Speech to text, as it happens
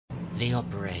The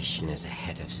operation is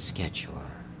ahead of schedule.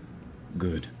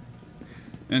 Good.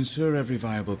 Ensure every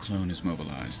viable clone is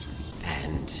mobilized.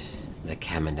 And the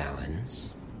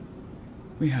Kaminoans?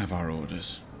 We have our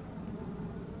orders.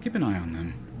 Keep an eye on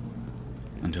them.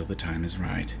 Until the time is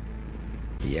right.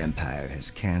 The Empire has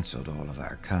canceled all of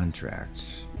our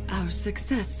contracts. Our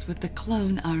success with the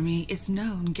clone army is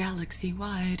known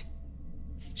galaxy-wide.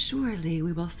 Surely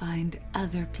we will find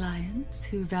other clients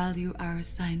who value our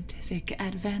scientific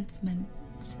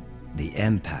advancements. The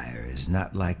Empire is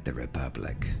not like the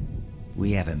Republic.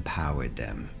 We have empowered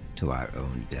them to our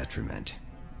own detriment.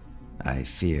 I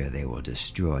fear they will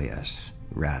destroy us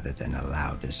rather than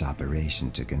allow this operation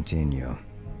to continue.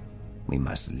 We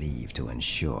must leave to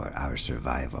ensure our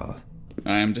survival.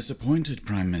 I am disappointed,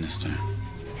 Prime Minister.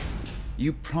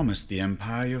 You promised the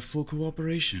Empire your full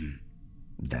cooperation.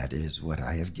 That is what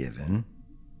I have given.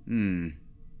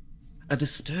 A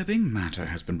disturbing matter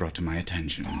has been brought to my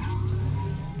attention.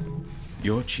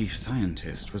 Your chief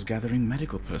scientist was gathering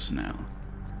medical personnel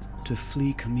to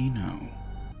flee Kamino.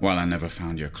 While I never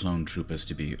found your clone troopers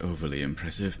to be overly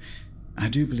impressive, I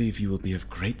do believe you will be of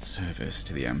great service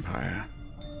to the Empire.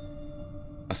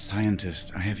 A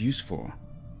scientist I have use for.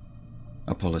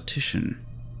 A politician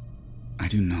I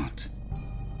do not.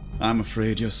 I'm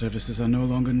afraid your services are no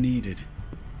longer needed.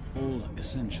 All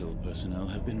essential personnel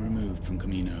have been removed from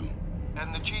Kamino.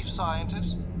 And the chief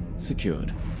scientist?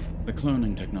 Secured. The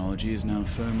cloning technology is now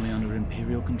firmly under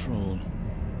Imperial control.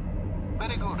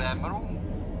 Very good, Admiral.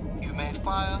 You may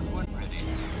fire when ready.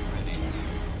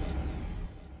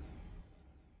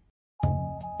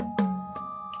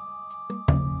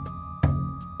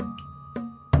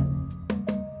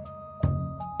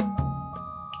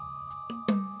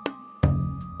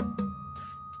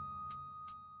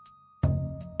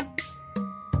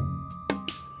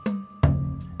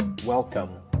 Welcome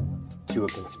to A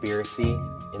Conspiracy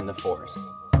in the Force,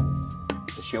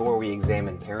 the show where we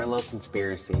examine parallel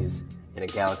conspiracies in a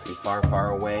galaxy far,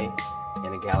 far away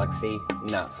and a galaxy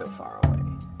not so far away.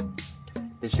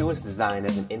 The show is designed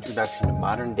as an introduction to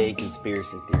modern-day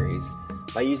conspiracy theories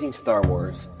by using Star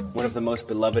Wars, one of the most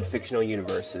beloved fictional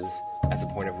universes, as a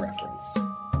point of reference.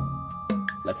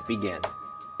 Let's begin.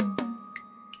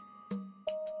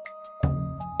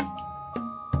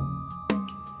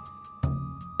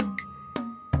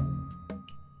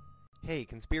 Hey,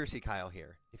 Conspiracy Kyle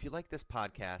here. If you like this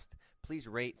podcast, please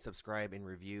rate, subscribe, and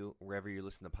review wherever you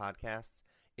listen to podcasts.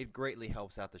 It greatly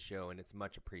helps out the show, and it's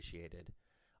much appreciated.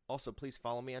 Also, please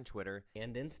follow me on Twitter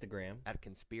and Instagram at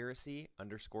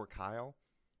conspiracy_Kyle,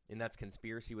 and that's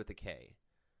conspiracy with a K.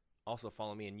 Also,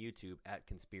 follow me on YouTube at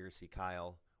Conspiracy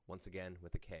Kyle, once again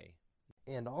with a K.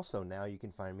 And also, now you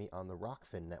can find me on the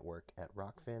Rockfin Network at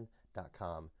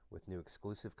rockfin.com with new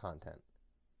exclusive content.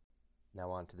 Now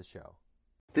on to the show.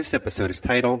 This episode is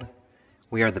titled,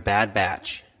 We Are the Bad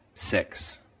Batch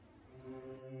 6.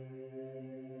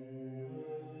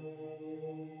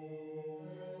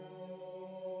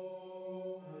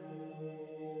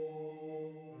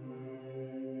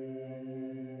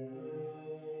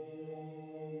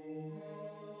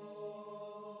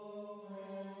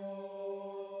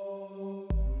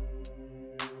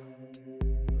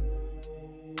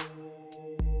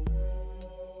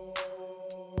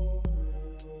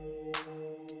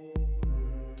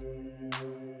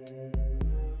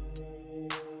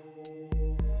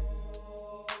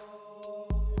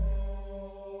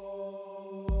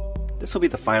 This will be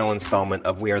the final installment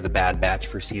of We Are the Bad Batch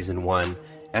for Season 1,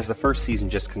 as the first season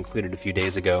just concluded a few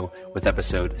days ago with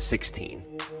Episode 16.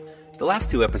 The last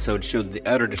two episodes showed the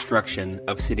utter destruction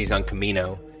of cities on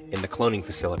Kamino and the cloning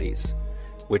facilities,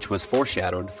 which was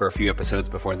foreshadowed for a few episodes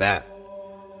before that.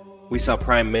 We saw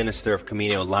Prime Minister of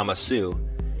Kamino Lama Su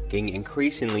getting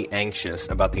increasingly anxious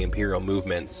about the Imperial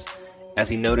movements, as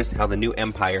he noticed how the new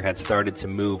Empire had started to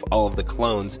move all of the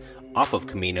clones off of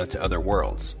Kamino to other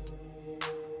worlds.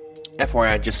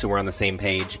 FYI, just so we're on the same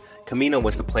page, Kamino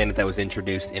was the planet that was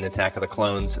introduced in Attack of the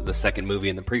Clones, the second movie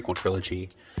in the prequel trilogy,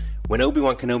 when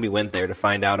Obi-Wan Kenobi went there to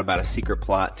find out about a secret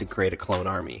plot to create a clone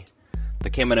army. The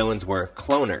Kaminoans were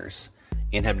cloners,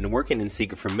 and had been working in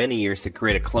secret for many years to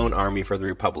create a clone army for the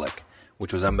Republic,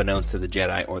 which was unbeknownst to the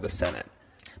Jedi or the Senate.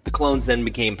 The clones then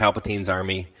became Palpatine's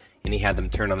army, and he had them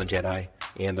turn on the Jedi,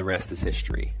 and the rest is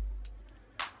history.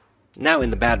 Now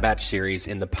in the Bad Batch series,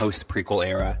 in the post-prequel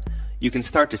era, you can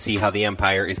start to see how the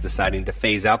Empire is deciding to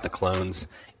phase out the clones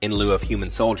in lieu of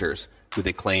human soldiers, who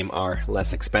they claim are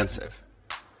less expensive.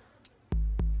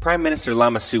 Prime Minister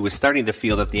Lama Su was starting to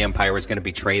feel that the Empire was going to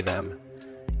betray them,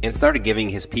 and started giving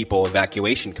his people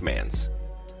evacuation commands.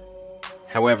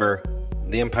 However,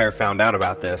 the Empire found out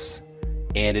about this,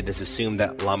 and it is assumed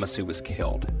that Lama Su was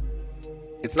killed.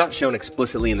 It's not shown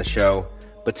explicitly in the show,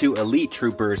 but two elite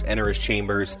troopers enter his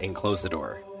chambers and close the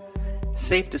door.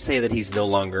 Safe to say that he's no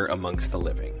longer amongst the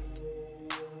living.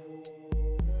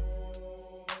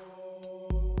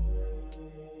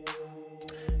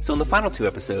 So in the final 2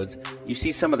 episodes, you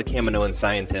see some of the Kaminoan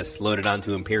scientists loaded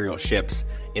onto Imperial ships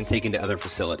and taken to other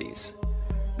facilities.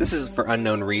 This is for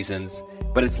unknown reasons,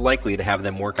 but it's likely to have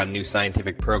them work on new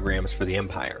scientific programs for the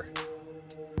Empire.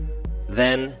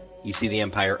 Then, you see the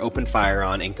Empire open fire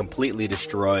on and completely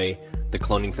destroy the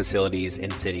cloning facilities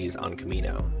and cities on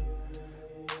Kamino.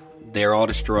 They are all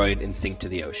destroyed and sink to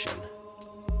the ocean.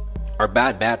 Our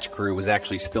Bad Batch crew was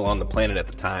actually still on the planet at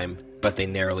the time, but they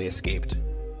narrowly escaped.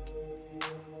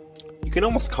 You can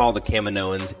almost call the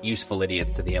Kaminoans useful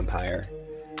idiots to the Empire.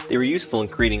 They were useful in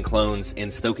creating clones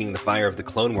and stoking the fire of the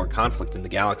Clone War conflict in the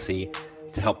galaxy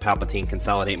to help Palpatine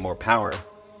consolidate more power.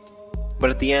 But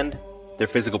at the end, their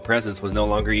physical presence was no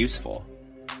longer useful.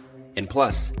 And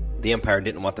plus, the Empire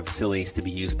didn't want the facilities to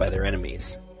be used by their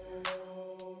enemies.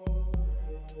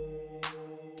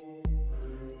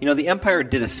 You know, the Empire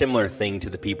did a similar thing to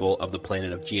the people of the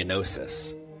planet of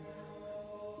Geonosis.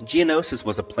 Geonosis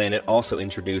was a planet also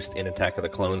introduced in Attack of the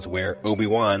Clones where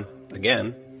Obi-Wan,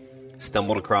 again,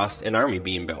 stumbled across an army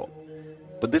being built.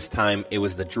 But this time, it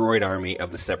was the droid army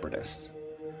of the Separatists.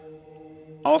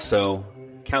 Also,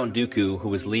 Count Dooku, who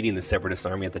was leading the Separatist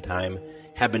army at the time,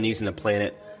 had been using the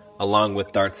planet along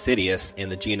with Darth Sidious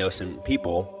and the Geonosian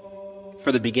people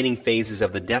for the beginning phases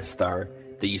of the Death Star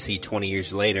that you see 20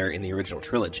 years later in the original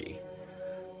trilogy.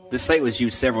 This site was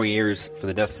used several years for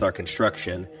the Death Star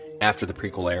construction after the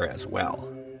prequel era as well.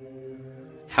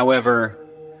 However,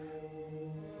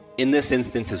 in this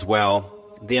instance as well,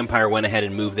 the Empire went ahead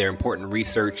and moved their important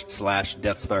research /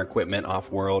 Death Star equipment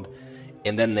off-world,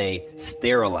 and then they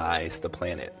sterilized the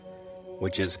planet,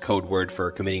 which is code word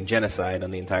for committing genocide on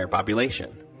the entire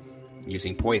population,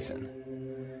 using poison.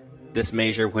 This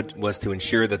measure was to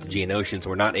ensure that the Geonosians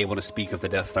were not able to speak of the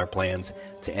Death Star plans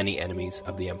to any enemies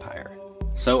of the Empire.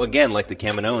 So again, like the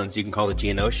Kaminoans, you can call the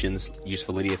Geonosians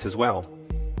useful idiots as well.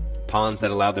 Pawns that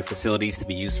allowed their facilities to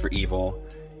be used for evil,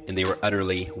 and they were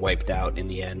utterly wiped out in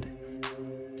the end.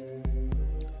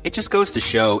 It just goes to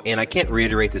show, and I can't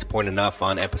reiterate this point enough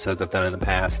on episodes I've done in the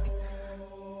past,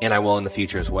 and I will in the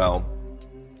future as well,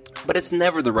 but it's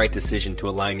never the right decision to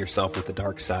align yourself with the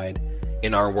dark side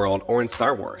in our world or in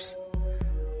Star Wars.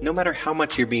 No matter how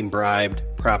much you're being bribed,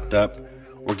 propped up,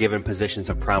 or given positions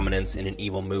of prominence in an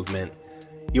evil movement,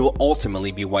 you will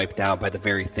ultimately be wiped out by the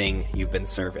very thing you've been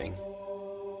serving.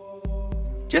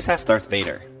 Just ask Darth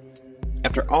Vader.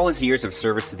 After all his years of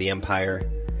service to the Empire,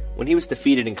 when he was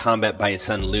defeated in combat by his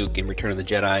son Luke in Return of the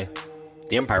Jedi,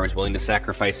 the Empire was willing to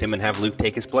sacrifice him and have Luke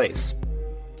take his place.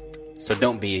 So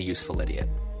don't be a useful idiot.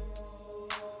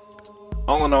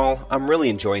 All in all, I'm really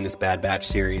enjoying this Bad Batch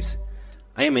series.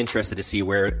 I am interested to see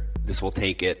where this will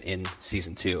take it in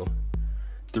Season 2.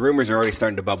 The rumors are already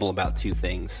starting to bubble about 2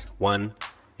 things. 1,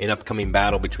 an upcoming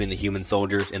battle between the human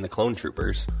soldiers and the clone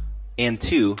troopers. And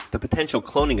 2, the potential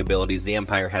cloning abilities the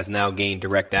Empire has now gained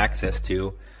direct access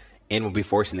to and will be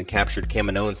forcing the captured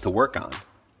Kaminoans to work on,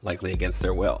 likely against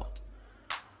their will.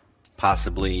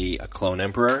 Possibly a clone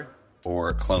Emperor or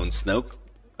a clone Snoke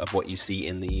of what you see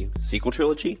in the sequel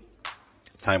trilogy?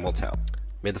 Time will tell.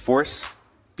 May the Force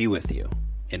be with you.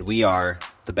 And we are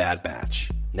the Bad Batch.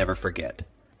 Never forget.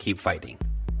 Keep fighting.